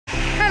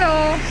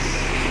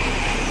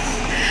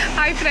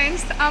Hi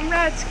friends, আমরা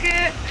আজকে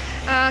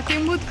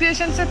কিম্বুত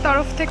ক্রিয়েশনসের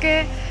তরফ থেকে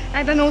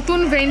একটা নতুন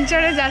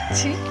ভেঞ্চারে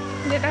যাচ্ছি,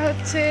 যেটা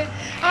হচ্ছে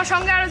আমার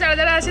সঙ্গে আরও যারা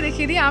যারা আছে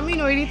দেখিয়ে দিই। আমি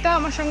নৈরিতা,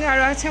 আমার সঙ্গে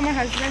আরও আছে আমার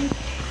হাজব্যান্ড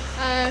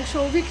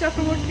সৌভিক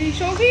চক্রবর্তী।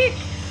 সৌভিক,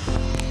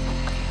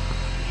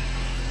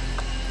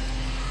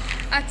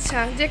 আচ্ছা,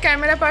 যে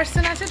ক্যামেরা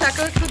পার্সন আছে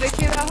তাকেও একটু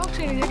দেখিয়ে দেওয়া হোক,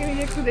 সে নিজেকে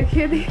নিজে একটু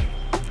দেখিয়ে দিই।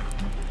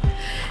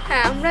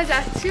 হ্যাঁ, আমরা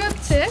যাচ্ছি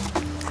হচ্ছে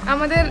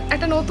আমাদের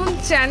একটা নতুন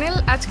চ্যানেল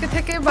আজকে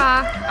থেকে বা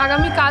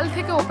আগামীকাল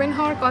থেকে ওপেন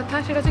হওয়ার কথা,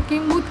 সেটা হচ্ছে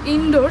কিম্বুত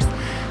ইনডোরস,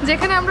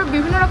 যেখানে আমরা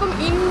বিভিন্ন রকম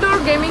ইনডোর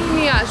গেমিং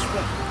নিয়ে আসবো।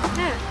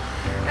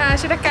 হ্যাঁ,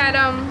 সেটা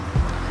ক্যারাম,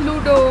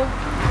 লুডো,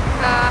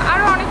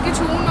 আরও অনেক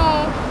কিছু, উনো,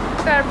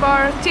 তারপর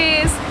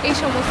চেস, এই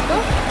সমস্ত।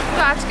 তো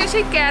আজকে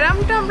সেই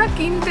ক্যারামটা আমরা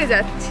কিনতে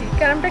যাচ্ছি।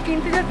 ক্যারামটা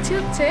কিনতে যাচ্ছি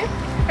হচ্ছে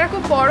একটা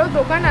খুব বড়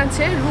দোকান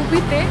আছে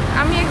রুবিতে,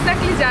 আমি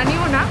এক্স্যাক্টলি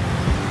জানিও না।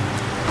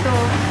 তো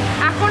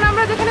এখন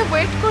আমরা যেখানে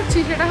ওয়েট করছি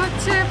সেটা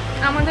হচ্ছে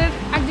আমাদের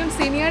একজন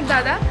সিনিয়র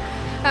দাদা,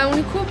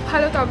 উনি খুব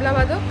ভালো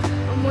তবলাবাদক,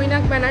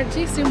 মৈনাক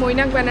ব্যানার্জি, শ্রী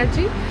মৈনাক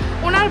ব্যানার্জি।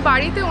 ওনার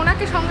বাড়িতে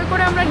ওনাকে সঙ্গে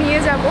করে আমরা নিয়ে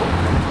যাব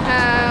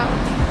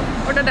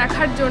ওটা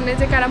দেখার জন্যে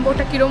যে ক্যারাম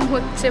বোর্ডটা কীরম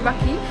হচ্ছে বা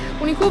কী।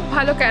 উনি খুব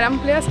ভালো ক্যারাম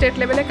প্লেয়ার, স্টেট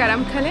লেভেলে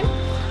ক্যারাম খেলেন।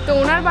 তো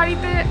ওনার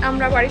বাড়িতে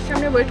আমরা বাড়ির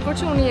সামনে ওয়েট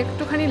করছি, উনি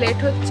একটুখানি লেট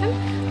হচ্ছেন।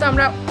 তো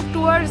আমরা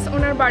টুয়ার্ডস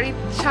ওনার বাড়ির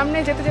সামনে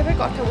যেতে যেতে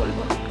কথা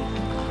বলবো।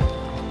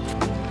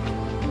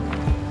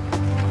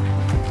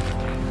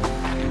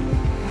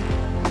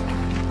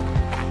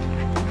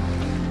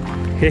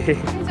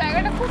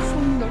 জায়গাটা খুব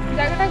সুন্দর,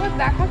 জায়গাটা একবার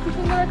দেখা, কি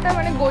সুন্দর একটা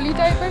মানে গলি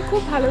টাইপের,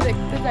 খুব ভালো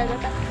দেখতে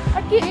জায়গাটা।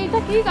 আর কি এইটা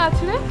কি গাছ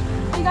রে?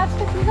 এই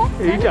গাছটা কি গাছ?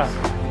 এইটা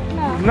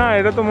না,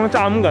 এটা তো মনে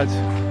হচ্ছে আম গাছ।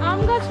 আম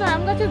গাছ না,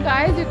 আম গাছের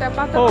গায়ে যেটা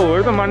পাতা। ও,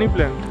 এটা তো মানি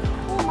প্ল্যান্ট।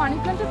 ও, মানি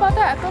প্ল্যান্টের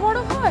পাতা এত বড়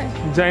হয়?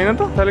 জানি না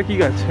তো, তাহলে কি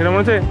গাছ এটা?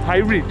 মনে হচ্ছে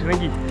হাইব্রিড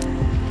নাকি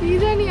কি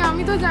জানি,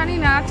 আমি তো জানি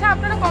না। আচ্ছা,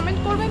 আপনারা কমেন্ট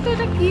করবেন তো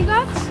এটা কি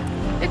গাছ,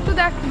 একটু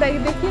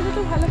দেখিয়ে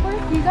দিতে ভালো করে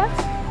কি গাছ।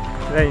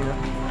 জানি না।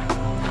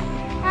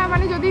 হ্যাঁ,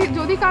 মানে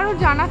যদি কারোর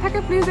জানা থাকে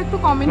প্লিজ একটু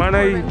কমেন্ট করবেন।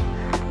 মানে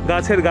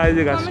গাছের গায়ে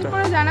যে গাছটা, কমেন্ট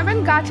করে জানাবেন।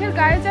 গাছের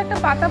গায়ে যে একটা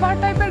পাতাবাহার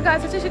টাইপের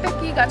গাছ আছে সেটা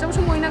কি গাছ?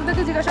 অবশ্য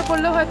মৈনাকদাকে জিজ্ঞাসা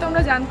করলেও হয়তো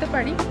আমরা জানতে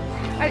পারি।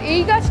 আর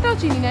এই গাছটাও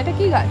চিনি না, এটা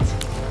কি গাছ?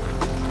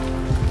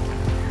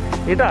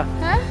 এটা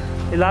হ্যাঁ,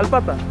 এই লাল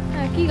পাতা।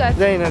 হ্যাঁ, কি গাছ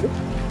জানি না রে।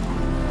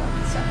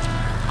 আচ্ছা,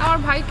 আমার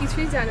ভাই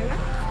কিছুই জানে না।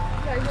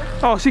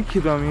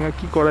 অশিক্ষিত আমি,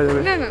 কি করা যাবে।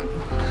 না না,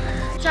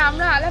 আচ্ছা,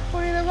 আমরা আলাপ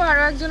করে দেবো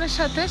আরও একজনের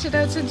সাথে, সেটা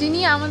হচ্ছে যিনি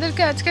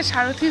আমাদেরকে আজকে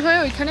সারথি হয়ে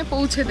ওইখানে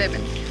পৌঁছে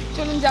দেবেন।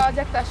 চলুন যাওয়া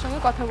যাক তার সঙ্গে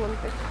কথা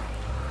বলতে।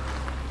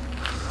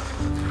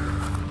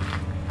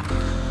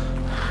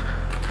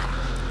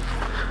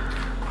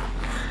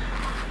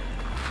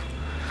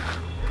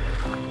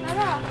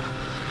 দাদা,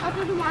 আপনি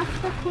একটু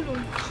মাস্কটা খুলুন,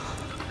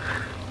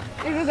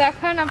 একটু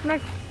দেখান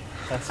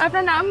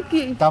আপনার নাম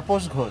কি?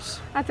 তাপস ঘোষ।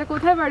 আচ্ছা,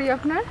 কোথায় বাড়ি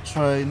আপনার?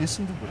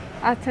 নিশ্চিন্তপুর।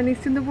 আচ্ছা,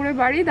 নিশ্চিন্তপুরে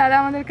বাড়ি। দাদা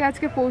আমাদেরকে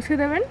আজকে পৌঁছে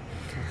দেবেন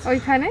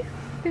ওইখানে,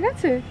 ঠিক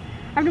আছে?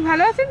 আপনি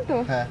ভালো আছেন তো?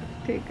 হ্যাঁ,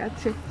 ঠিক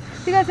আছে,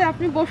 ঠিক আছে,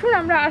 আপনি বসুন,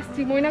 আমরা আসছি।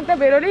 মৈনাকটা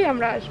বেরোলেই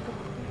আমরা আসবো।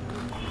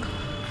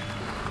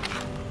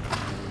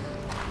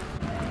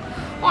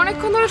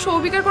 অনেকক্ষণ ধরে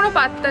সৌভিকের কোনো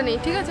পাত্তা নেই,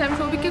 ঠিক আছে? আমি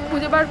সৌভিককে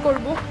খুঁজে বার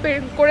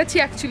করেছি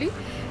অ্যাকচুয়ালি।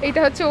 এইটা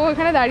হচ্ছে ও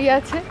এখানে দাঁড়িয়ে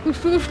আছে,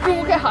 দুষ্টু দুষ্টু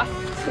মুখে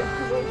হাসছে।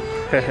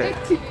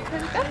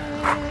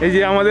 এই যে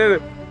আমাদের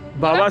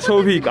বাবা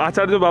সৌভিক,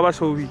 আচার্য বাবা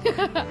সৌভিক,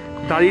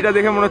 দাড়িটা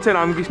দেখে মনে হচ্ছে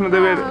রামকৃষ্ণ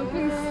দেবের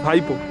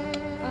ভাইপো।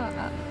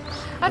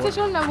 আচ্ছা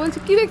শোন না, বলছি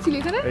কি দেখছিলি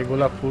এখানে? এই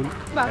গোলাপ ফুল।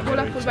 বাহ,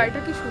 গোলাপ ফুল, বাড়িটা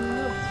কি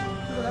সুন্দর।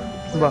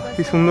 বাহ,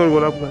 কি সুন্দর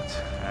গোলাপ গাছ।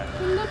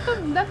 সুন্দর তো,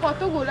 দেখ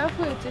কত গোলাপ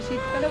হয়েছে,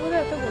 শীতকালে বোধ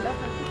এত গোলাপ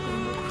হয়, খুব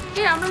সুন্দর।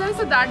 এই আমরা জানিস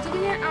তো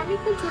দার্জিলিংয়ে, আমি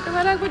খুব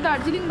ছোটোবেলায় একবার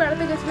দার্জিলিং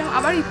বেড়াতে গেছিলাম,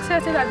 আবার ইচ্ছা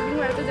আছে দার্জিলিং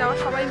বেড়াতে যাওয়ার,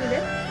 সবাই মিলে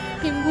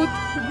কিম্বুত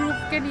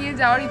গ্রুপকে নিয়ে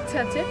যাওয়ার ইচ্ছা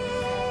আছে।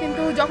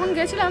 কিন্তু যখন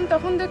গেছিলাম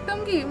তখন দেখতাম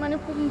কি মানে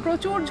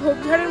প্রচুর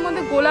ঝোপঝাড়ের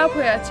মধ্যে গোলাপ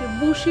হয়ে আছে,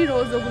 বুশি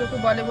রোজ ওগুলোকে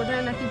বলে বোধ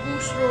হয়, নাকি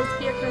বুশ রোজ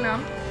কি একটা নাম,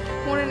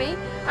 মনে নেই।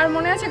 আর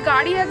মনে আছে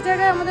গাড়ি এক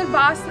জায়গায়, আমাদের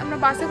আমরা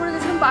বাসে করে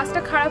গেছিলাম, বাসটা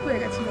খারাপ হয়ে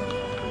গেছিলো।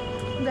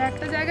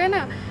 একটা জায়গায়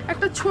না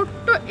একটা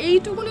ছোট্ট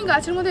এইটুকুনি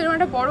গাছের মধ্যে এরকম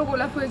একটা বড়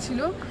গোলাপ হয়েছিল,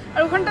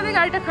 আর ওখানটাতে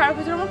গাড়িটা খারাপ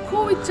হয়েছিল। আমার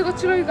খুব ইচ্ছে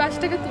করছিল ওই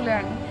গাছটাকে তুলে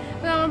আনি,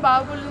 আমার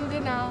বাবা বললেন যে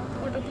না,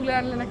 ওটা তুলে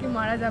আনলে নাকি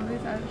মারা যাবে।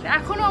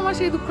 এখনও আমার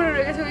সেই দুঃখটা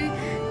রয়ে গেছে, ওই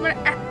মানে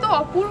এত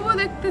অপূর্ব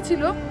দেখতে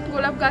ছিল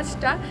গোলাপ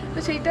গাছটা। তো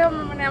সেইটা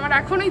মানে আমার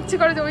এখনও ইচ্ছে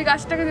করে যে ওই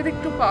গাছটাকে যদি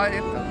একটু পাওয়া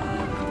যেত।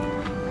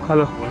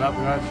 ভালো গোলাপ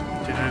গাছ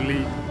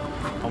জেনারেলি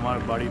আমার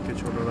বাড়িতে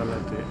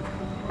ছোটবেলাতে,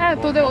 হ্যাঁ,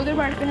 ওদের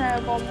বাড়িতে, হ্যাঁ,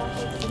 বম্মা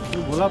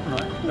গোলাপ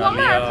নয়,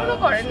 বম্মা এখনো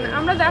করেন।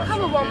 আমরা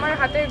দেখাবো বম্মার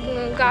হাতে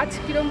গাছ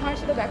কিরম হয়,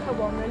 সেটা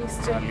দেখাবো আমরা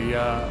নিশ্চয়ই।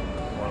 ডালিয়া,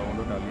 বড়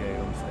বড় ডালিয়া,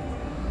 এরকম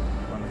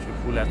মানুষের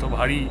ফুল এত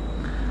ভারী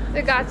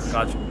গাছ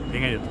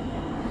ভেঙে যেত।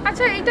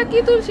 আচ্ছা, এটা কি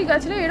তুলসী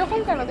গাছ রে? এরকম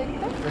কেন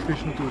দেখতে?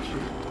 কৃষ্ণ তুলসী।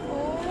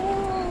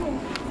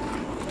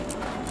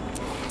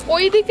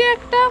 ওইদিকে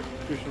একটা,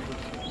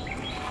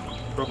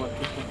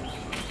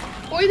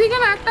 ওইদিকে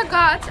না একটা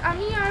গাছ,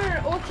 আমি আর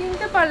ও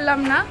চিনতে পারলাম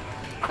না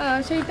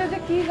সেইটা যে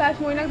কি গাছ।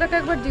 মৈনাকদাকে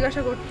একবার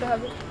জিজ্ঞাসা করতে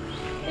হবে।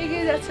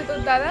 এগিয়ে যাচ্ছে তোর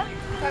দাদা,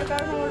 তার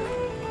কারণ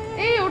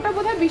এই ওটা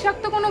বোধহয়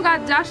বিষাক্ত কোনো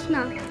গাছ। যাস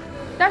না,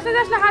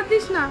 হাত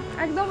দিস না,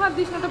 একদম হাত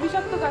দিস না, ওটা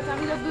বিষাক্ত গাছ,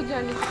 আমি যতদূর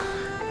জানি।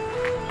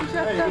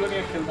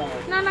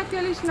 না না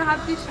খেলিস না,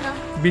 হাত দিস না।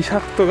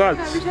 বিষাক্ত গাছ?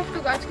 হ্যাঁ বিষাক্ত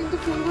গাছ, কিন্তু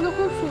ফুলগুলো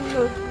খুব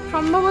সুন্দর,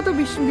 সম্ভবত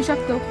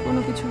বিষাক্ত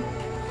কোনো কিছু,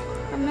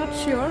 I am not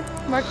sure,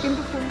 but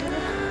কিন্তু ফুলগুলো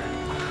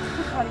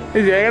খুব ভালো।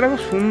 এই জায়গাটা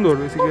খুব সুন্দর,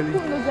 বেসিক্যালি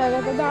সুন্দর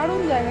জায়গাটা,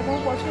 দারুণ জায়গা,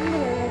 আমার পছন্দ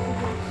হয়ে গেছে।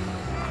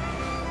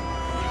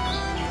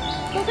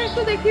 তোকে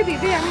একটু দেখিয়ে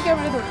দিদি, আমি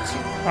ক্যামেরা ধরছি।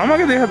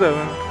 আমাকে দেখাতে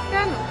হবে না,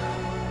 কেন?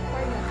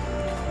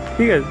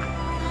 ঠিক আছে।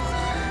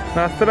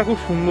 রাস্তাটা খুব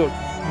সুন্দর,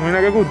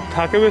 ময়নাকে খুব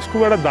থাকে, বেশ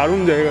খুব একটা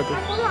দারুণ জায়গা। তো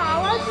কোনো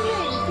আওয়াজ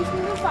নেই, কি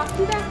সুন্দর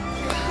পাখি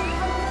ডাকছে।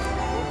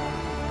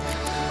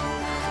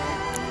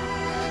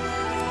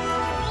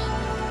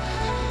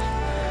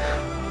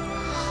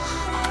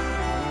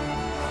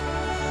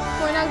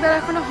 মৈনাকদার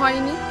এখনো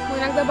হয়নি,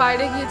 মৈনাকদা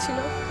বাইরে গিয়েছিল।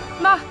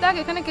 বাহ দেখ,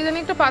 এখানে কে জানি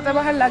একটা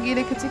পাতাবাহার লাগিয়ে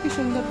রেখেছে, কি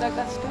সুন্দর দেখ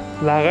গাছটা।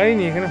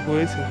 লাগাইনি, এখানে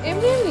হয়েছে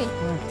এমনি এমনি।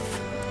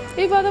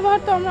 এই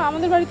পাতাবাহার তো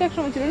আমাদের বাড়িতে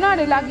একসময় ছিল না,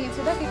 রে লাগিয়েছে,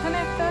 দেখ এখানে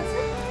একটা আছে,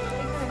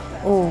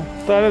 ও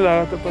তাহলে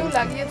লাগাতে কেউ পারে,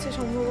 লাগিয়েছে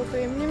সম্ভবত।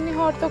 এমনি এমনি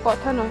হওয়ার তো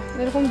কথা নয়,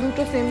 এরকম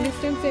দুটো সেম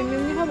ডিস্টেন্স এমনি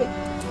এমনি হবে,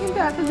 কিন্তু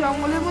এত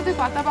জঙ্গলের মধ্যে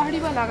পাতাবাহারই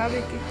বা লাগাবে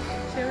কি,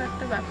 সেও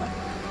একটা ব্যাপার।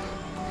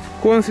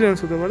 কোইন্সিডেন্স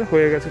হতে পারে,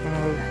 হয়ে গেছে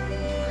কোনোভাবে,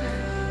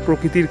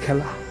 প্রকৃতির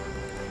খেলা।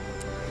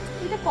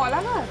 এটা কলা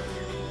গাছ,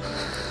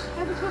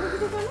 এত ছোট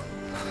ছোট কেন?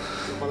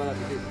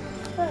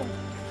 হ্যাঁ।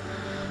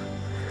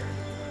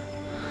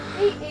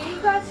 এই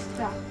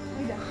গাছটা,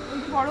 এই দেখ, এই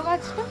যে বড়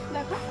গাছটা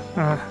দেখো,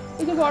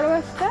 এই যে বড়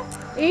গাছটা,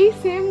 এই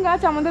সেম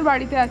গাছ আমাদের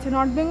বাড়িতে আছে,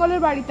 নর্থ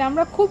বেঙ্গলের বাড়িতে।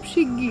 আমরা খুব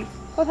শিগগির,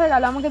 কোথায়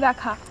গেল আমাকে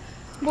দেখা,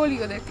 বলি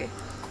ওদেরকে,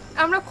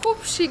 আমরা খুব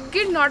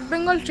শিগগির নর্থ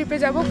বেঙ্গল ট্রিপে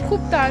যাব, খুব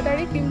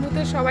তাড়াতাড়ি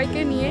কিম্বুতে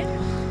সবাইকে নিয়ে,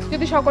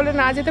 যদি সকলে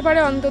না যেতে পারে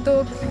অন্তত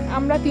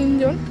আমরা 3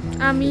 জন,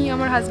 আমি,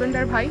 আমার হাজব্যান্ড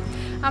আর ভাই,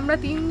 আমরা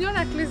 3 জন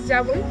অ্যাটলিস্ট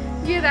যাবো,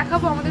 গিয়ে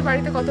দেখাবো আমাদের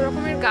বাড়িতে কত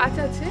রকমের গাছ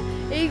আছে।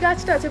 এই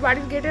গাছটা আছে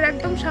বাড়ির গেটের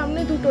একদম সামনে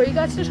দুটো, এই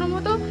গাছটা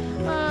সম্ভবত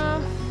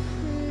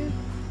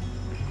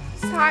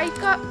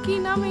সাইকা, কি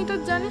নাম এটা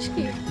জানিস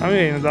কি? আমি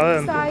দাদা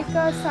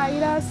সাইকা,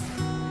 সাইরাস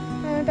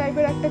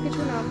টাইপের একটা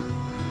কিছু নাম।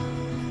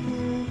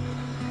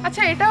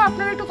 আচ্ছা এটাও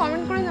আপনারা একটু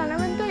কমেন্ট করে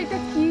জানাবেন তো, এটা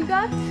কি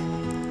গাছ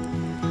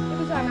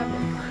একটু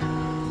জানাবেন।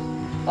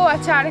 ও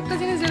আচ্ছা, আরেকটা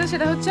জিনিস যেটা,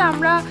 সেটা হচ্ছে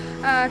আমরা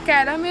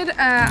ক্যারামের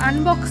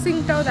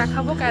আনবক্সিংটাও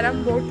দেখাবো, ক্যারাম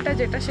বোর্ডটা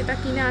যেটা, সেটা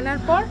কিনে আনার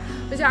পর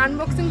ওই যে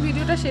আনবক্সিং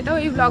ভিডিওটা, সেটাও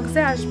এই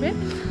ব্লগসে আসবে।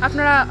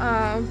 আপনারা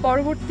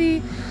পরবর্তী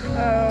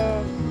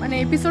মানে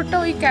এপিসোডটা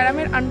ওই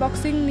ক্যারামের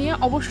আনবক্সিং নিয়ে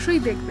অবশ্যই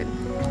দেখবেন।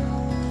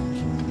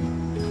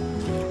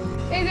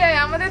 এই যে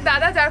আমাদের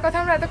দাদা, যার কথা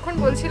আমরা এতক্ষণ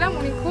বলছিলাম,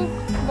 উনি খুব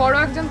বড়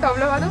একজন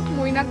তবলাবাদক,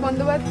 মৈনাক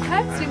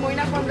বন্দ্যোপাধ্যায়, শ্রী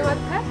মৈনাক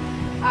বন্দ্যোপাধ্যায়,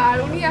 আর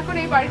উনি এখন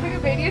এই বাড়ি থেকে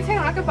বেরিয়েছেন,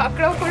 ওনাকে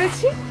পাকড়াও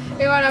করেছি।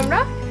 এবার আমরা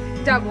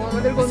যাব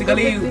আমাদের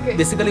গন্তব্যের দিকে।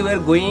 Basically, we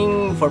are going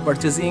for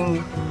purchasing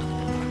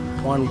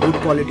one good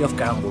quality of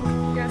carrom board.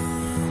 Yes.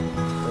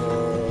 So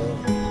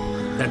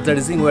that's the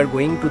reason we are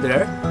going to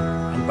there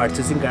and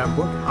purchasing carrom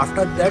board.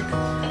 After that,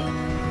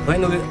 when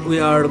we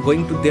are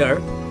going to there,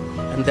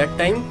 and that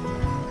time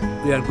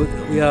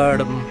we are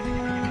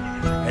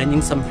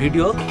arranging some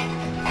video.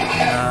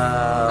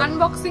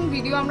 Unboxing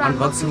video, আমরা Unboxing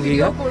unboxing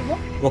video video. করব।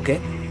 Okay.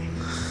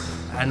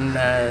 And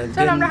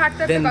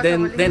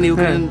then you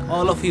can,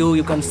 all of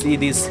you can see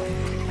this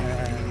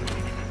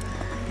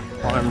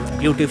on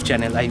YouTube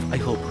channel. I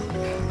hope,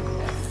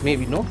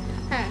 maybe no.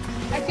 হ্যাঁ,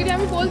 actually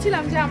আমি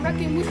বলছিলাম যে আমরা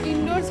কিম্বু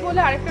indoors বলে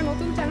আরেকটা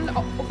নতুন চ্যানেল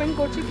ওপেন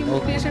করছি কিম্বু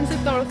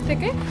ক্রিয়েশনসের তরফ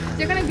থেকে,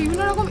 যেখানে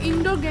বিভিন্ন রকম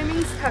ইনডোর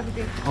গেমিংস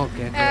থাকবে।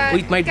 Okay.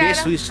 With my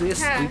best wishes.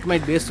 With my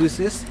best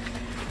wishes.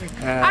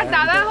 আর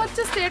দাদা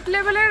হচ্ছে স্টেট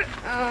লেভেলের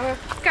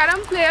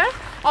ক্যারাম প্লেয়ার,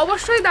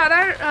 অবশ্যই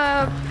দাদার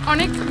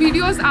অনেক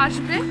ভিডিওস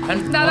আসবে,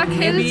 দাদা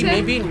খেলছে।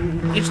 Maybe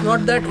it's not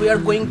that we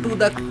are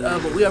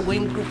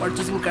going to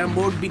purchasing carrom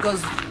board,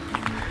 because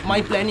my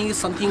planning is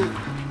something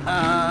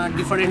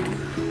different.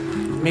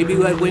 Maybe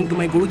we are going to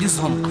my Guruji's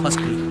home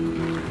firstly,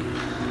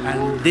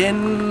 and then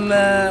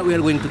we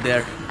are going to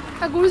there.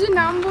 গুরুজির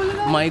নাম বলে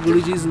দাও। My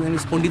Guruji's name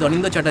is Pandit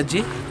Aninda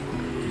Chatterjee,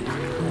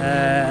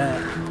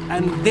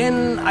 and then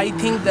I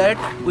think that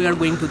we are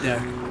going to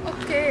there.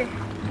 Okay.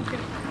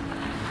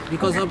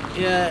 Because of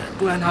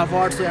 2.5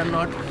 hours we are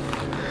not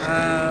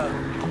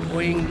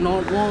going. No,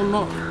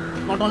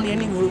 not only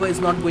any Guru is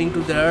not going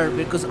to there,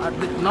 because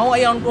now I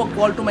want to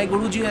call to my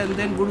Guruji, and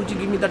then Guruji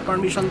give me that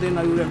permission, then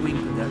we are going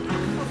to there.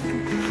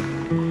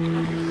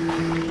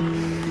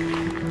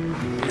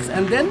 Yes,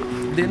 and then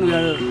we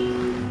are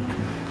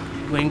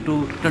going to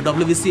the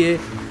WBCA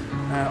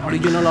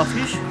original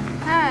office.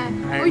 হ্যাঁ,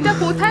 ওইটা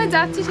কোথায়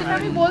যাচ্ছি সেটা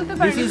আমি বলতে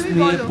পারি। This is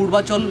near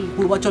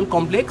Purvachal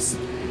complex.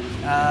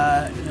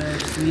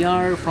 It's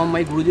near from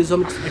my Guruji's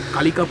home at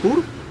Kalikapur.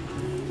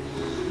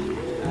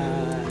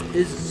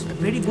 It's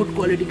very good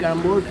quality carrom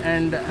board,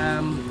 and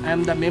I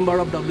am the member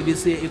of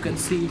WBCA. You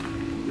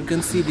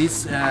can see this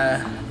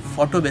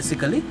photo.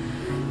 Basically,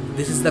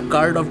 this is the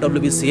card of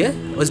WBCA,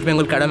 West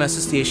Bengal Carrom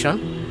Association,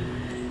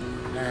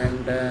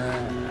 and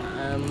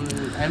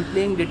I am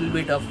playing little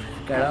bit of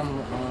carrom.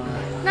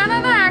 না না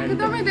না,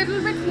 একদমই little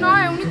bit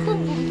নয়, উনি খুব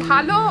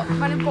ভালো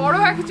মানে বড়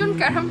একজন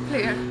ক্যারাম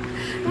প্লেয়ার।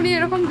 উনি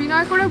এরকম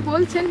বিনয় করে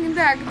বলছেন, কিন্তু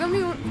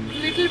একদমই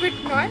লিটল বিট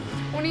নয়,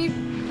 উনি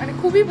মানে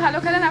খুবই ভালো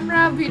খেলেন,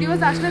 আপনারা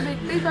ভিডিওস আসলে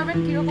দেখতেই পাবেন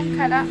কীরকম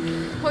খেলা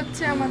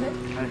হচ্ছে আমাদের।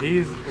 And he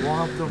is one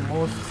of the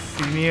most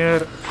senior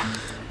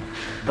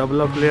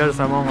tabla players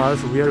among us.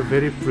 We are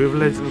very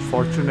privileged and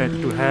fortunate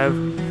to have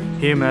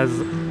him as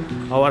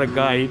our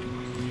guide.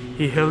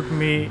 He helped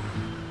me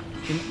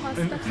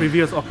in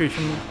previous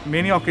occasions,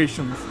 many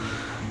occasions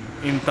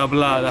in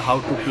tabla, how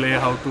to play,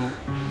 how to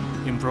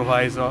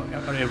improvise or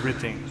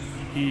everything.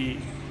 He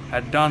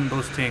had done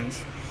those things.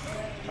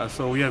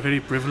 So we are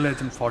very privileged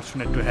and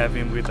fortunate to have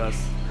him with us.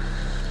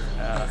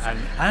 And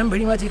I am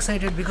very much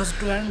excited because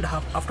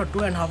after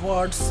 2.5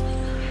 hours,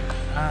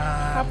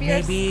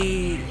 maybe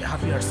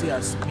half years,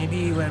 yes, maybe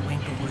we are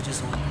going to Guruji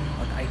soon.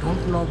 But I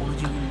don't know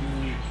Guruji will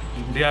be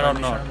There or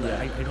not,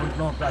 I don't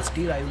know. Last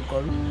year I will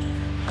call.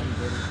 And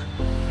then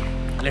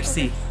let's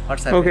see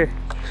what's happening. Okay.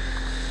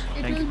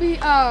 It will be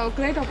a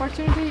great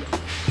opportunity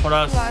for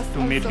us Class to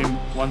meet also. him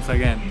once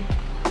again,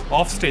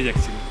 off stage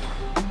actually.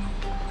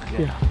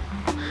 Yeah.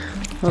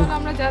 চলো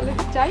আমরা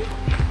যাই।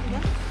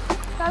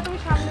 তা তুমি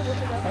সামনে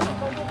বসে যাও,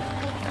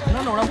 না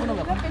না ওরা কোনো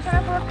ব্যাপার পেছনে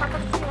পুরো ফাঁকা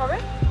হবে,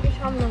 তুমি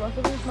সামনে বসো,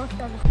 তুমি মাস্ট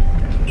আগে।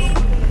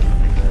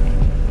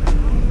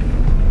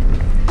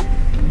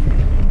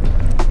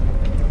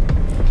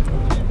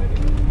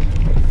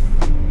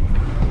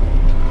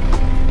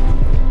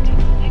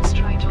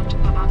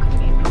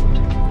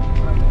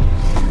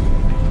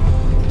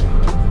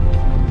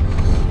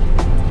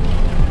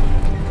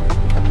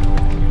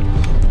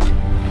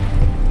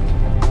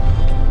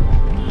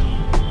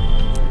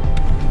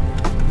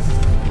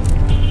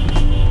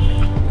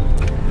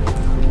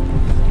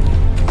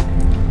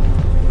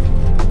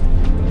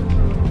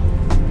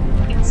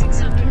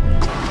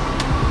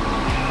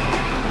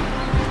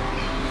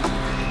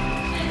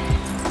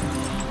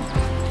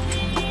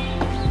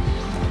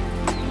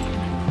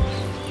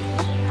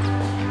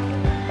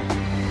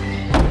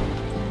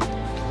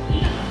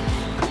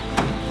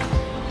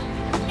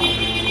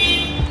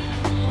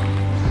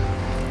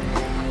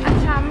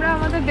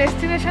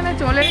 ডেস্টিনেশনে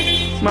চলে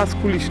এসেছি। মাস্ক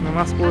খুলিস না,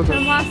 মাস্ক পরে থাক।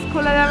 মাস্ক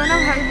খোলা যাবে না,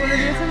 ভাই বলে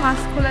দিয়েছে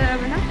মাস্ক খোলা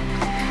যাবে না।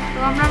 তো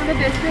আমরা আমাদের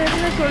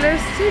ডেস্টিনেশনে চলে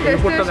এসেছি,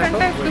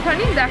 ডেস্টিনেশনটা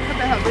একটুখানি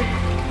দেখাতে হবে।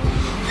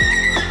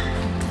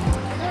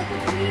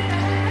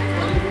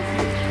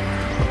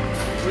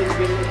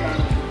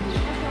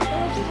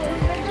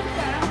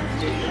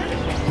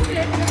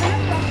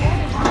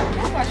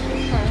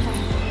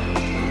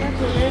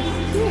 চলে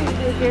এসেছি,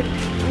 এই গেট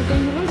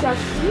ওখানগুলো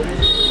যাচ্ছি।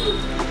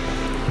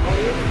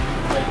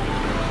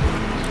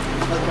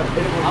 আচ্ছা,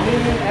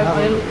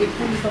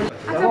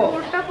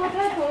 বোর্ডটা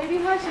কোথায় তৈরি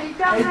হয়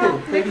সেইটা আমরা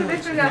দেখতে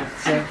দেখতে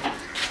যাচ্ছি।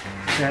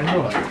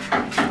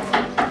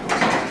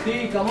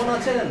 কেমন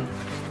আছেন?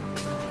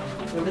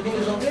 Everything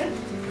is okay?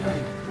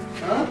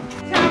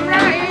 আমরা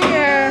এই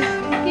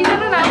কি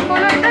যেন নাম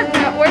বলো, এটা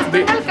ওয়েস্ট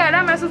বেঙ্গল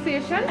ক্যারাম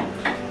অ্যাসোসিয়েশন,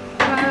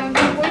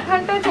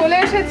 ওইখানটায় চলে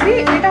এসেছি।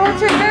 এটা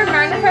হচ্ছে এটার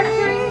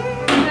ম্যানুফ্যাকচারিং,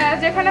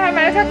 যেখানে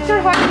ম্যানুফ্যাকচার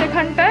হয়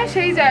যেখানটায়,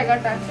 সেই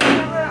জায়গাটা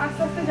আমরা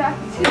আস্তে আস্তে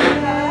যাচ্ছি।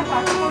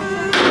 কাজ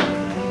করছেন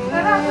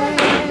দাদা, আপনার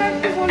নামটা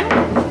একটু বলুন।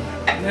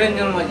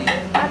 নিরঞ্জন মাঝি।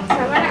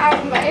 আচ্ছা, মানে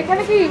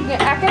এখানে কি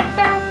এক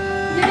একটা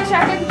জিনিস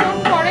এক একজন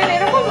করেন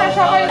এরকম, না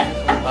সবাই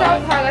সব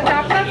ভাগ আছে?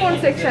 আপনার কোন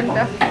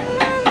সেকশনটা?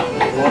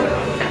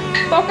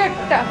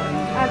 পকেটটা।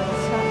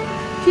 আচ্ছা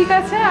ঠিক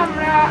আছে,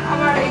 আমরা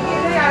আমার এগিয়ে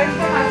যাই,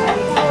 আরেকজন আছেন,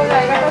 পুরো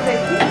জায়গাটা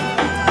দেখি।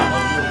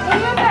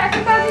 উনিও তো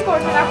একই কাজই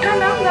করছেন। আপনার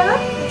নাম দাদা?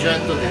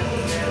 জয়ন্ত দে।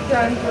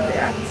 জয়ন্ত দে।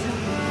 আচ্ছা,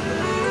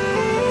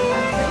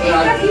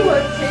 এইটা কি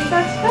হচ্ছে এই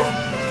কাজটা?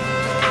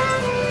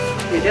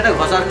 এটা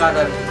ঘষার কাজ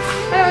আর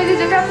মানে ওই যে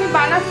যেটা আপনি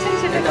বানাচ্ছেন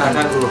সেটা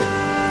আটা গুঁড়ো।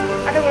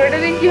 আটা গুঁড়ো, এটা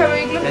দিয়ে কি হবে?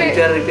 এগুলো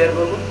রিপেয়ার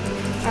করবো।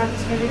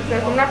 আচ্ছা, রিপেয়ার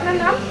করুন। আপনার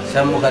নাম?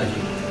 শ্যাম মুখার্জি।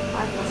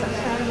 আচ্ছা,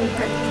 শ্যাম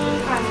মুখার্জি।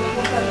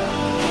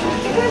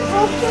 এখানে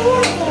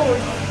প্রচুর বোর্ড,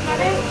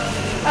 মানে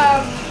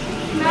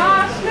না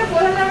আসলে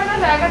বোঝা যাবে না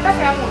জায়গাটা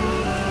কেমন।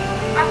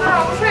 আপনারা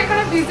অবশ্যই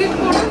এখানে ভিজিট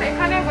করুন।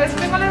 এখানে ওয়েস্ট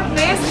বেঙ্গলের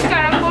বেস্ট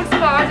ক্যারাম বোর্ডস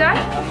পাওয়া যায়,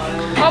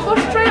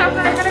 অবশ্যই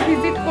আপনারা এখানে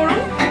ভিজিট করুন।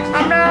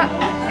 আমরা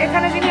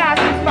এখানে যিনি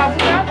আছেন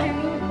বাবুরা, যিনি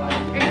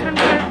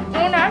এখানকার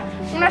ওনার,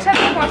 ওনার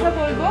সাথে কথা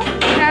বলবো।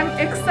 I am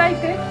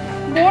excited.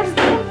 বোর্ডস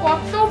দেখুন,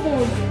 কত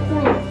বোর্ড,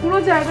 পুরো পুরো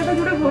জায়গাটা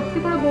জুড়ে ভর্তি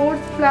করে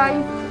বোর্ডস, ফ্লাই,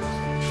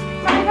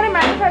 মানে এখানে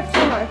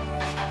ম্যানুফ্যাকচার হয়।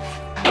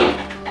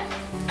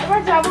 এবার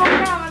যাবো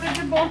আমরা আমাদের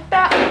যে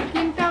বোর্ডটা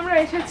কিনতে আমরা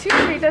এসেছি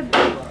সেইটা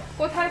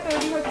কোথায়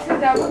তৈরি হচ্ছে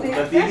যাবো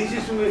দেখতে।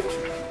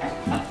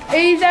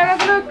 এই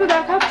জায়গাগুলো একটু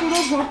দেখা, পুরো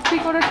ভর্তি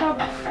করে সব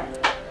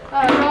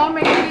র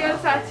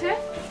মেটেরিয়ালস আছে।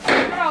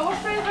 আপনারা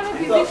অবশ্যই এখানে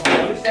ভিজিট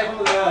করুন।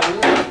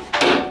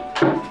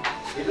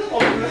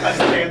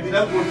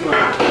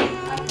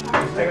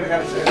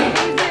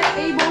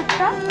 এই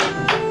বোর্ডটা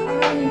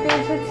আমরা নিতে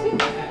এসেছি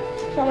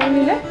সবাই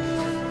মিলে।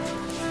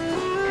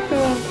 তো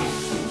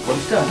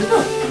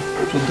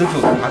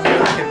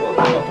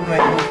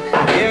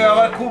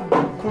আবার খুব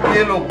খুব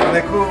ইয়ে লোক,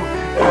 মানে খুব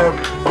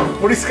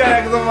পরিষ্কার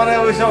একদম, মানে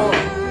ওইসব।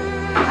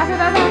 আচ্ছা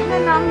দাদা,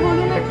 আপনার নাম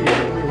বলুন।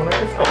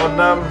 আমার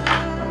নাম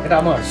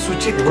আমার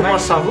সুচিত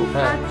কুমার সাহু।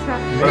 আচ্ছা,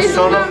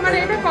 মানে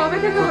এটা কবে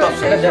থেকে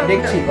হয়েছে?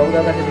 দেখছি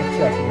বাবুদার কাছে দেখছি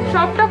আছে।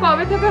 সবটা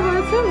কবে থেকে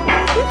হয়েছে?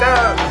 এটা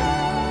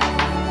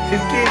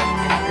 50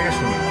 থেকে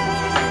শুরু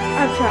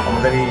আচ্ছা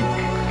আমাদের এই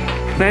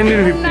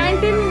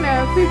 1950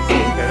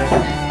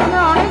 1950 না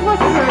অনেক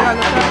বছর হয়ে গেল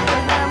তো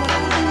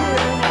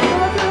কত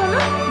বছর হলো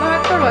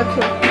 72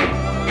 বছর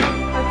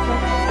আচ্ছা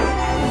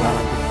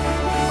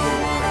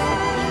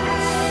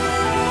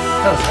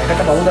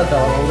সাইকেলটা বাবুদার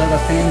দেওয়া, বাবুদার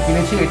কাছ থেকে আমি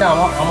কিনেছি। এটা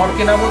আমার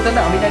কেনা বলতে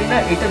না, আমি জানি না,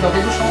 এটা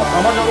যতদূর সম্ভব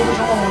আমার যতদূর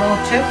সম্ভব মনে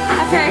হচ্ছে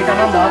আচ্ছা, এটা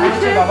আমার মা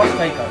বলেছে বাবার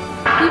স্ট্রাইকার।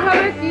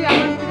 কিভাবে কি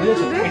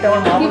বুঝেছো? এটা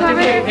আমার মা বলেছে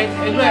যে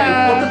এগুলো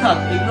করতে থাক,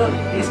 এগুলো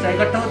এই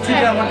স্ট্রাইকারটা হচ্ছে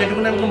যে আমার যেটুকু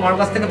আমি মার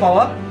কাছ থেকে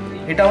পাওয়া,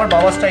 এটা আমার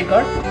বাবার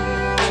স্ট্রাইকার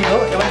ছিল।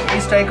 এবং এই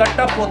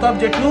স্ট্রাইকারটা প্রতাপ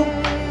জেঠু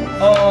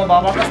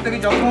বাবার কাছ থেকে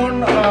যখন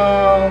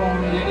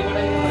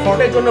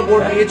ফটের জন্য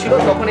বোর্ড নিয়েছিল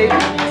তখন এই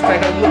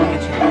স্ট্রাইকারগুলো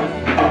নিয়েছিল,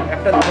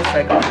 একটা দুটো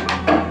স্ট্রাইকার।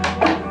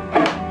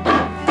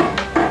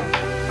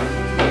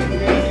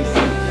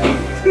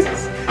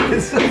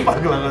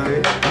 পাগলা লাগে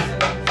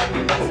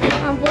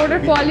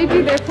বোর্ডের কোয়ালিটি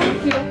দেখুন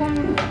কিরকম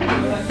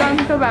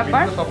দুর্দান্ত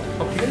ব্যাপার।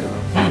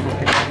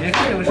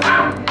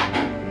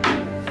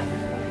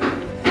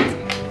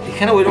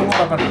 এখানে ওই রকম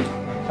ব্যাপার নেই।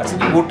 আচ্ছা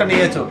তুমি বোর্ডটা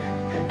নিয়ে গেছো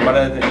মানে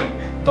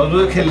 10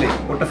 বছর খেললে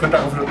বোর্ডটা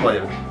টাকা ফেরত পাওয়া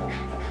যাবে।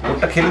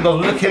 বোর্ডটা খেলে 10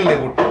 বছর খেললে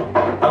বোর্ডটা,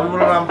 আমি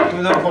বললাম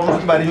তুমি ধরো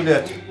কর্মসূচি বাইরে চলে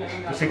যাচ্ছ,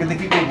 তো সেক্ষেত্রে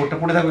কি করবো, বোর্ডটা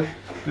পড়ে থাকবে,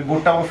 তুমি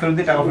বোর্ডটা আমার ফেরত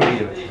দিয়ে টাকা ফেরত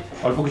দিয়ে যাবে,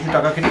 অল্প কিছু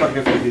টাকা কিনে বাকি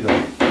ফেরত দিয়ে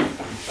দেবে।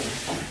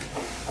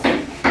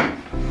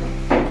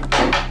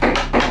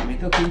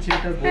 তো কিনছি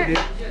এটার বোর্ডে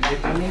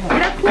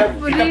এটা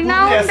খুব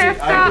রিনাউন্ড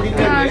একটা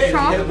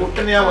শপ।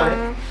 বোর্ডটা নেওয়া মানে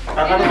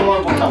টাকাটা তোমার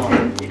বোর্ডটা আমার,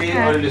 এটাই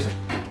রিলেশন।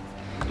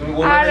 তুমি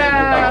বলবে আর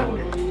টাকা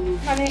বলবে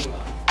মানে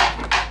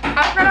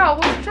আপনারা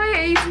অবশ্যই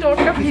এই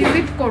স্টোরটা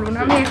ভিজিট করুন,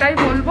 আমি এটাই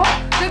বলবো।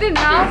 যদি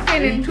নাও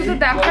কেনেন শুধু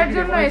দেখার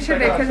জন্য এসে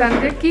দেখে যান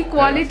যে কি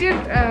কোয়ালিটির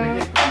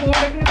বোর্ড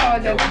এখানে পাওয়া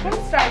যায়। দেখুন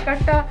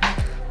স্ট্রাইকারটা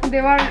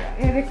দেওয়ার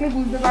দেখলে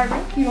বুঝতে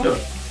পারবেন কিরকম।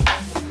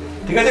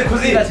 ঠিক আছে,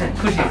 খুশি আছে,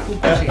 খুশি, খুব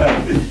খুশি।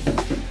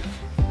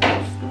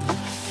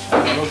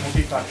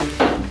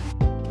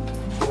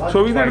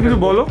 সবিতা কিছু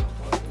বলো।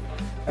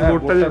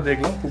 বোর্ডটা যা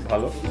দেখলাম খুব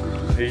ভালো।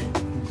 এই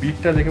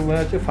বিটটা দেখে বোঝা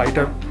যাচ্ছে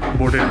ফাইটার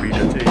বোর্ডের বিট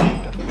আছে। এই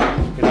বিটটা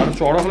এটা আরো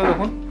চড়া হলে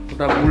তখন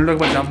ওটা বুলডগ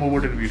বা জাম্বো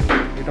বোর্ডের বিট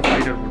হবে। এটা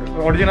ফাইটার বোর্ডের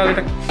অরিজিনাল,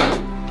 এটা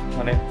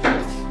মানে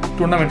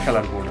টুর্নামেন্ট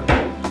খেলার বোর্ড।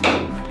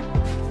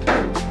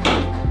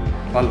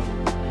 ভালো।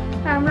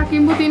 আমরা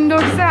কিম্বুত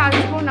ইনডোরসে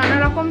আসবো নানা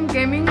রকম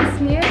গেমিংস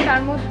নিয়ে,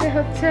 তার মধ্যে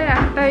হচ্ছে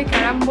একটা এই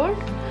ক্যারাম বোর্ড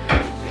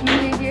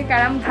নিয়ে গিয়ে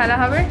ক্যারাম খেলা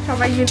হবে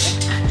সবাই মিলে।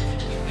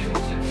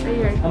 এই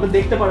আর কি। আমরা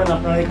দেখতে পারেন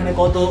আপনারা এখানে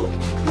কত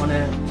মানে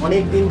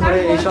অনেক দিন ধরে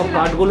এইসব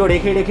কাঠগুলো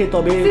রেখে রেখে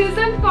তবে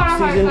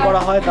সিজন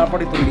করা হয়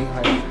তারপরে তৈরি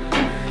হয়।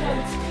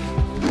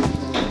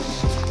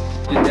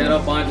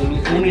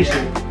 19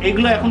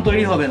 এগুলো এখন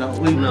তৈরি হবে না,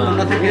 ওই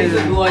পুরোনো থেকে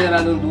 2000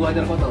 আগে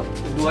 2000 কত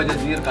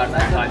 2002 এর কাটা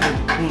আছে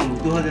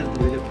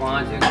 2002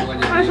 5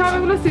 আর সব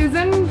এগুলো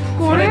সিজন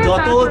করে মানে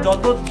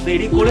যত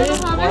দেরি করে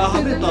করা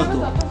হবে তত।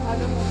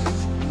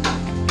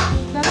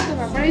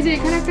 এই যে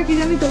এখানে একটা কি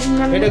জানি তো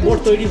এটা বোর্ড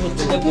তৈরি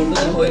হচ্ছে,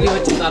 গোল্ডেন তৈরি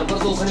হচ্ছে, তারপর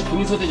তো ওখানে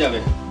ফিনিশ হতে যাবে,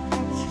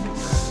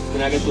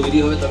 এর আগে তৈরি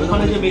হবে তবে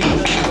ওখানে যে মেশিন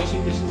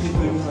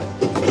তৈরি হয়।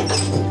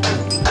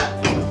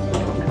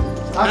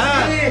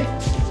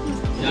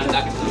 যার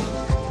ডাকে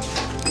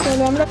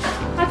চলো আমরা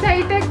আচ্ছা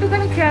এইটা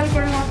একটুখানি খেয়াল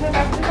করে মাথায়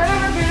রাখতে পারে।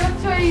 আমরা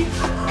বেরোচ্ছি ওই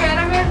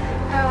ক্যারামের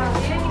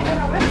নিতে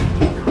হবে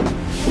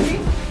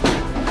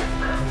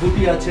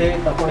গুটি আছে,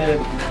 তারপরে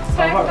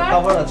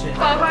কভার আছে,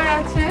 কভার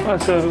আছে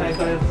আচ্ছা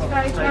স্ট্রাইকার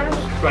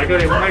স্ট্রাইকার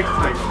এমনাইট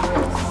স্ট্রাইকার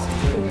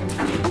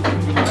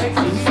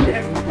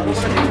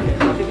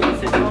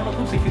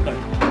খুব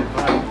ডিফিকাল্ট।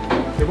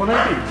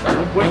 এমনাইট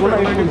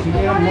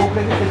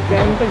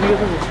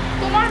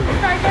তোমার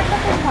স্ট্রাইকারটা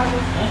খুব ভালো।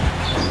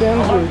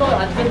 আমার তো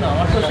আজকে না,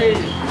 আমার তো সেই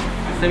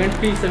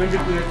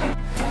 72 এর।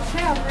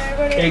 হ্যাঁ আমরা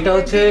এবারে এইটা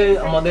হচ্ছে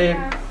আমাদের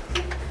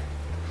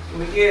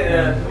তুমি কি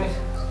তুমি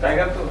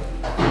টাইগার তো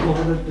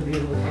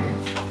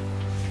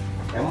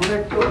এমন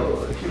একটু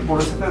কি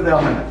বড় সাথে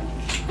দেওয়া হয় না,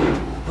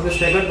 আমাদের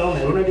স্ট্রাইকার দাও,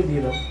 হেরোনাইটি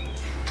দিয়ে দাও।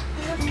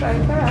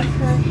 স্ট্রাইকার আছে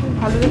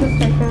ভালো দেখে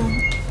স্ট্রাইকার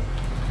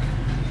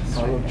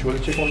ভালো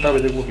চলছে কোনটা হবে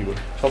দেখবো কি করে।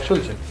 সব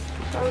চলছে।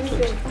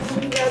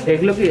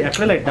 এগুলো কি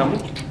অ্যাক্রিলাইট দাম?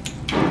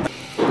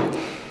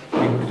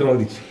 এগুলো তোমাকে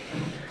দিচ্ছি।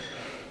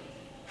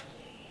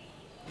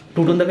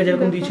 টুটন দাকে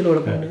যেরকম দিয়েছিল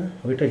ওরকম না,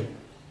 ওইটাই।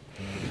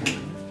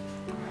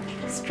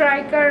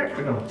 স্ট্রাইকার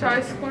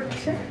চয়েস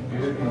করছে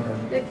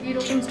যে কি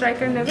রকম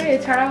স্ট্রাইকার নেবে।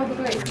 এছাড়াও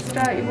দুটো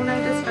এক্সট্রা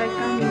ইউনাইটেড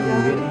স্ট্রাইকার নিয়ে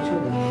যাবে।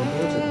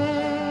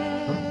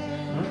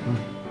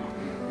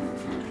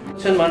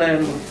 মানে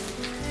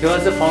he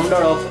was the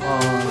founder of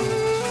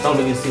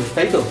WBC,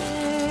 তাই তো?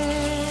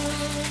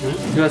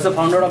 He was the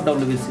founder of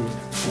WBC.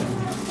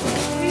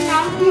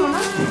 নাম কি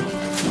ওনার?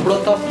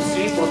 প্রতাপ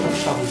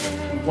সাহু।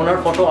 ওনার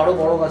ফটো আরো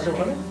বড় আছে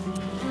ওখানে।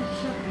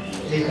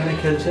 এইখানে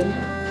খেলছেন।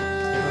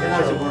 এখানে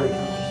আছে বড়,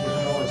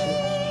 এখানেও আছে।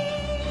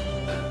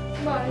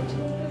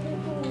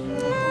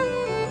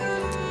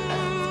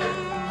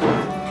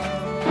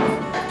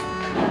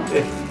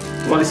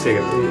 তোমার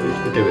স্ট্রাইকার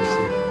এটা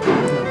বেশি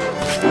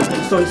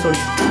সরি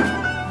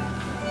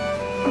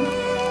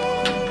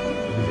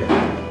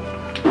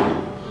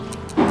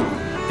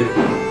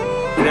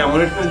এটা এমন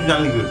একটা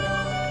জানলি কি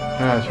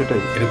হ্যাঁ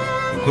সেটাই। এটা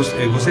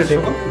ঘষে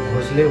শেখো।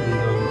 ঘষলে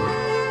বুঝতে হবে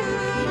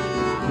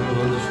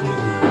গন্ধ শুনে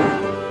বুঝতে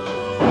হবে।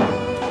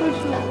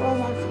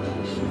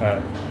 হ্যাঁ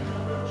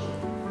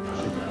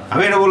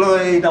আমি এটা বললো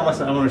এইটা আমার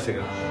আমার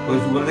শেখা ওই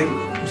বলে দেখি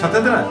সাথে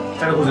সাথে না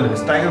চাটা ঘষে নেবে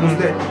স্টাইকে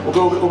ঘষতে ওকে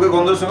ওকে ওকে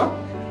গন্ধ শেখা।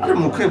 আরে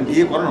মুখে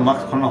ইয়ে করো না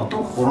মাস্ক খাও না অত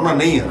করোনা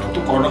নেই আর অত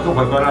করোনাকে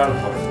ভয় করা আর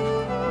হবে না।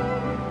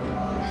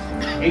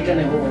 এইটা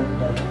নেবো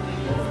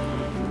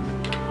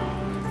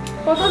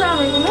কত দাম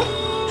এগুলো?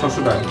 600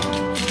 টাকা।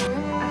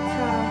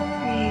 আচ্ছা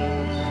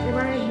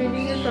এবারে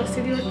বিলিং এর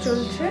প্রসিডিওর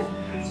চলছে,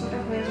 ওটা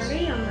হয়ে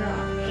গেলেই আমরা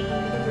এখান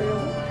থেকে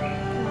বেরোবো।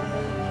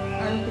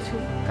 আরও কিছু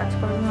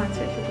কাজকর্ম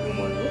আছে সেগুলো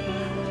বলবো।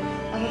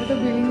 আমাদের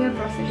বিলিং এর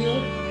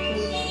প্রসিডিওর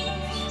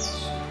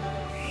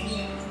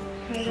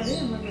হয়ে গেলেই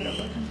আমরা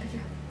বেরোবো এখান থেকে।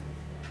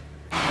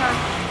 হ্যাঁ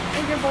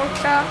এই যে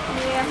বোর্ডটা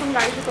নিয়ে এখন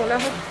গাড়িতে তোলা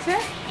হচ্ছে।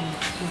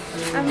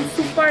 I am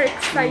super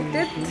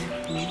excited.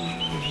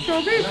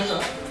 Souvik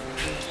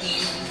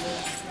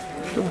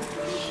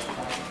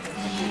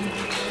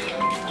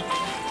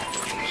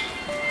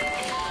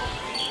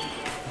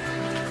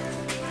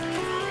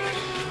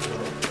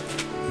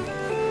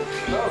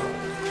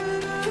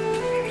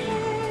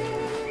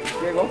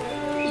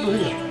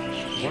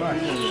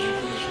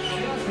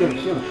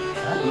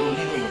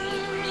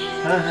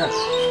হ্যাঁ হ্যাঁ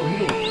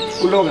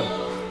উল্টো কেন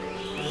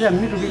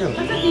এমনি ঢুকে গেল।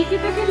 আচ্ছা ডিকি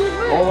থেকে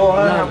ঢুকবে? ও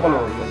হ্যাঁ বলো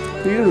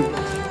ঠিক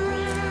আছে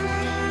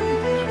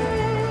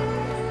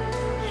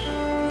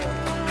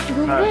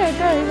ঢুকবে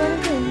এটা এই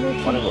গাড়িতে?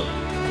 মনে করো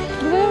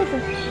ঢুকে যাবে তো?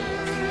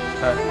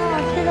 হ্যাঁ না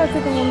ঠিক আছে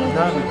তো মনে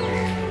হয়।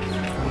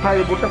 কোথায়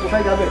এই বোটটা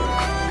কোথায় যাবে?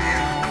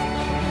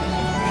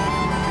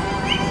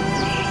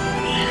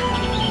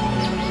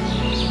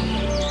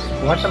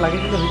 কভারটা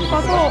লাগিয়ে দিলে হয়ে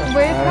কত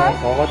ওয়েট হয়?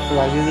 কভারটা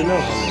লাগিয়ে দিলে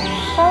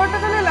কভারটা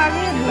তাহলে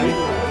লাগিয়ে দিই।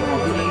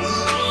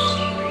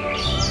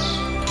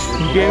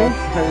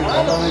 হ্যাঁ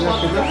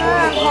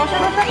ঘষা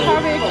টষা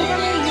খাবে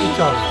একটুখানি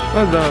চল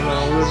না না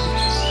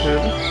ওদের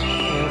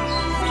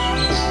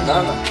না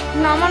না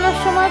নামানোর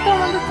সময় তো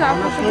আমাদের চাপ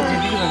আমরা হতে স্লো পারে।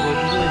 যেদিকে যাবো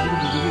ওইদিকে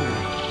দুদিকে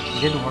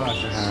গেট ভরা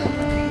আছে।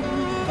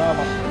 হ্যাঁ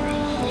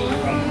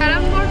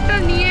ক্যারাম বোর্ডটা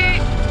নিয়ে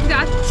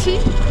যাচ্ছি,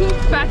 খুব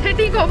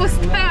প্যাথেটিক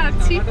অবস্থায়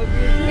আছি।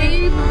 এই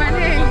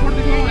মানে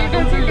এটা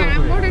হচ্ছে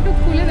ক্যারাম বোর্ড, একটু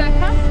খুলে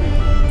দেখা।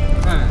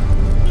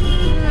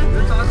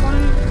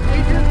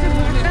 এই যে হচ্ছে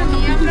বোর্ডটা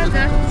নিয়ে আমরা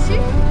যাচ্ছি।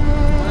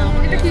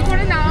 এটা কি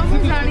করে নামাবো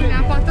জানি না,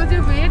 কত যে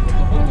ওয়েট,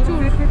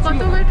 প্রচুর।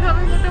 কত ওয়েট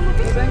হবে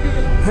মোটামুটি?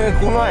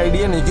 কোনো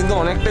আইডিয়া নেই কিন্তু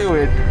অনেকটাই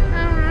ওয়েট।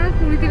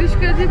 20-30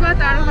 কেজি বা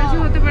তারও বেশি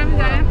হতে পারে, আমি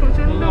জানি না।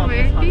 প্রচন্ড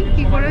ওয়েটই,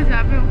 কি করে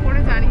যাবে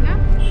ওপরে জানি না।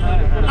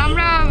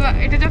 আমরা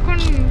এটা যখন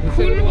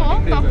খুলবো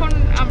তখন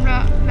আমরা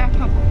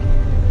দেখাবো।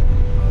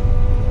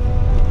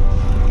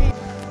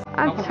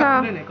 আচ্ছা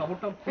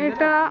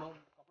এটা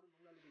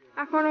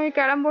এখন ওই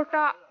ক্যারাম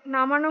বোর্ডটা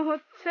নামানো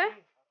হচ্ছে।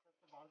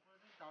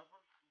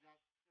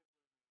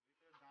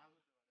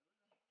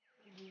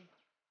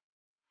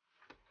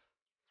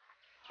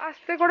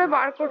 আস্তে করে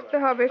বার করতে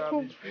হবে,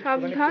 খুব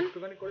সাবধান।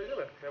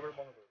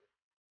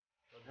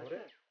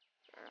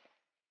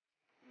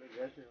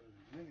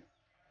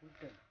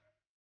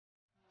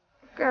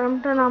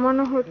 ক্যারামটা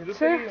নামানো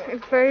হচ্ছে।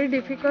 It's very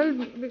difficult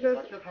because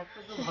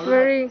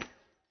very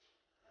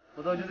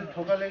কোথাও যদি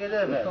ঠোকা লেগে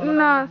যায়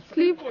না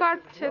স্লিপ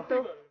কাটছে তো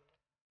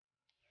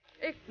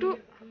একটু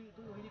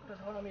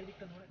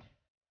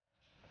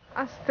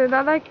আস্তে।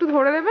 দাদা একটু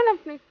ধরে দেবেন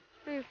আপনি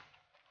প্লিজ।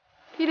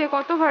 কি রে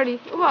কত ভারী,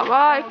 ও বাবা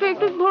একটু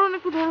একটু ধরুন,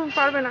 একটু ধরুন,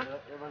 পারবে না।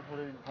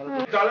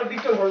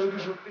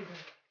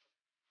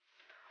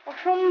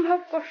 অসম্ভব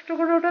কষ্ট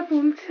করে ওটা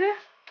তুলছে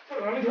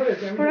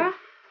ওরা,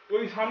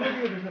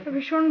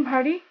 ভীষণ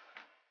ভারী।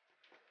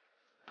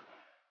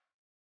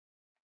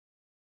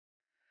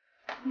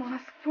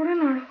 মাস্ক পরে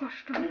না আরো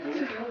কষ্ট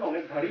হচ্ছে।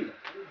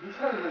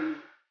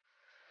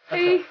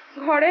 এই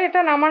ঘরে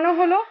এটা নামানো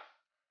হলো।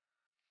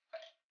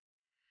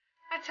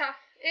 আচ্ছা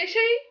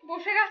এসেই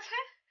বসে গেছে,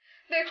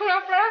 দেখুন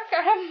আপনারা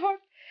ক্যারাম বোর্ড।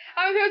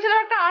 আমি ভেবেছিলাম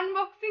একটা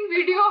আনবক্সিং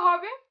ভিডিও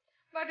হবে,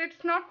 বাট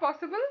ইটস নট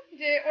পসিবল।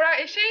 যে ওরা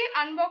এসেই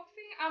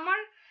আনবক্সিং,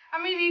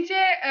 আমি নিচে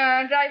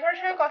ড্রাইভারের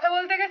সঙ্গে কথা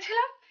বলতে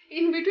গেছিলাম,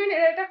 ইন বিটুইন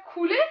এরা এটা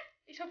খুলে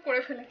এসব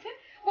করে ফেলেছে।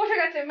 বসে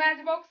গেছে ম্যাচ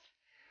বক্স,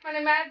 মানে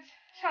ম্যাচ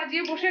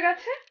সাজিয়ে বসে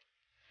গেছে।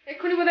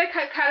 এক্ষুনি বোধহয়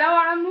খেলাও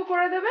আরম্ভ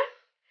করে দেবে।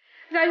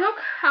 যাই হোক,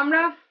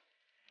 আমরা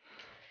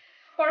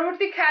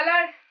পরবর্তী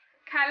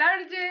খেলার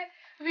যে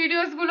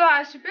ভিডিওসগুলো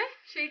আসবে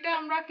সেইটা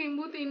আমরা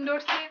কিম্বুত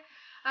ইনডোরসে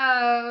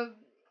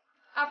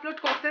আপলোড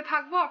করতে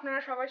থাকবো। আপনারা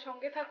সবাই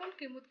সঙ্গে থাকুন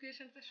কিম্বুত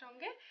ক্রিয়েশনসের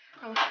সঙ্গে।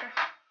 নমস্কার।